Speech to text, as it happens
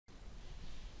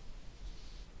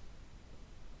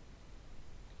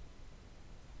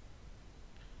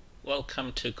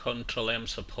Welcome to Control M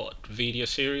Support video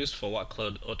series for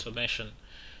workload automation.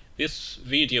 This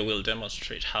video will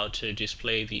demonstrate how to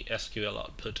display the SQL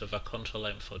output of a Control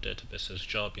M for databases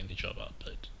job in the job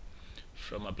output.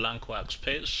 From a blank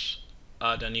workspace,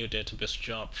 add a new database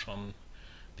job from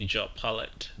the job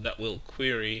palette that will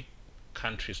query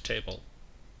countries table.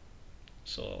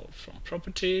 So from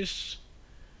properties,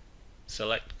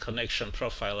 select connection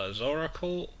profile as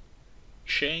Oracle,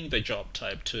 change the job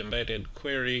type to embedded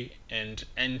query and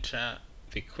enter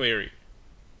the query.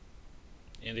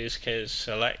 In this case,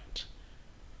 select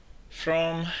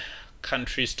from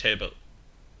countries table.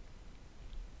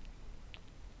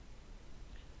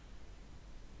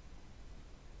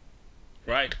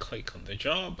 Right click on the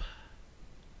job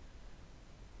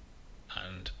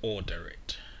and order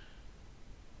it.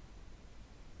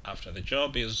 After the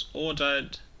job is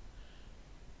ordered,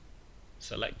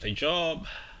 select the job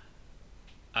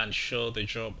and show the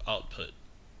job output.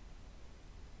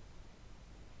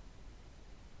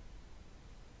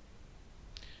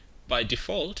 By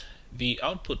default, the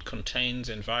output contains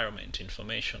environment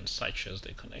information such as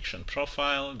the connection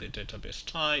profile, the database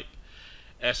type,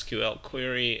 SQL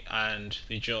query, and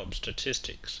the job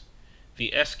statistics.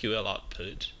 The SQL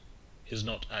output is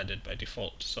not added by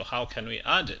default. So how can we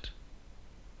add it?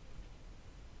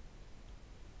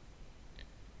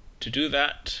 To do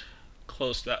that,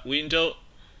 close that window,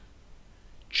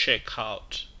 check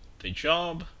out the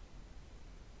job,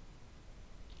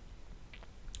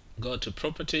 go to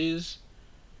properties,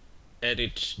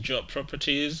 edit job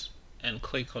properties, and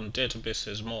click on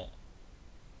databases more.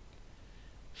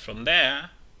 From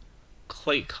there,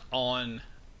 click on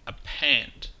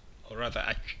append, or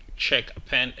rather check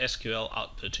append SQL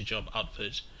output to job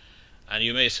output, and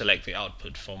you may select the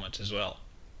output format as well.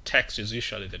 Text is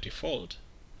usually the default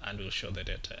and will show the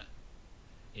data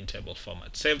in table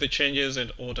format. Save the changes and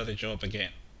order the job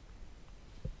again.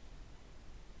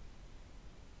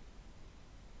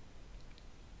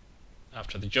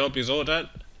 After the job is ordered,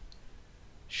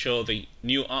 show the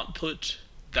new output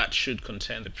that should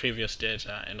contain the previous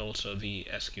data and also the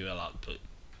SQL output.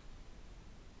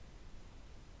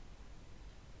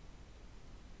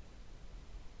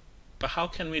 But how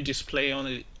can we display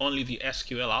only the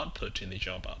SQL output in the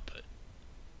job output?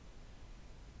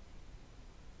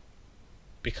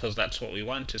 Because that's what we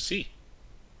want to see.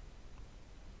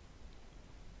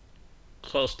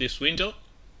 Close this window,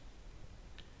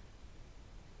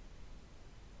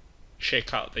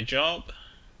 check out the job,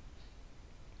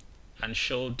 and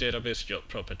show database job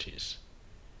properties.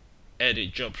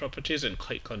 Edit job properties and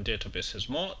click on databases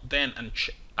more, then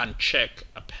uncheck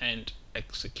append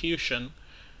execution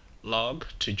log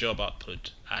to job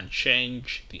output and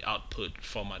change the output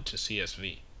format to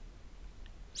CSV.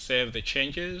 Save the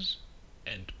changes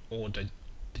and order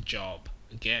the job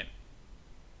again.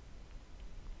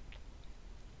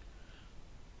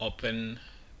 Open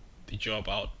the job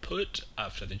output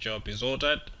after the job is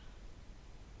ordered.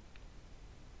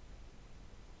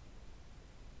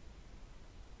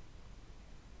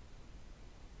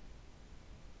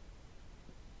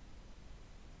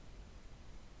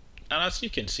 And as you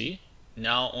can see,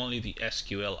 now only the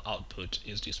SQL output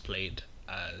is displayed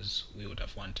as we would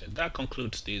have wanted. That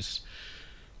concludes this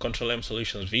Control M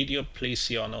Solutions video. Please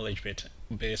see our knowledge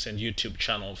base and YouTube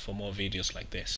channel for more videos like this.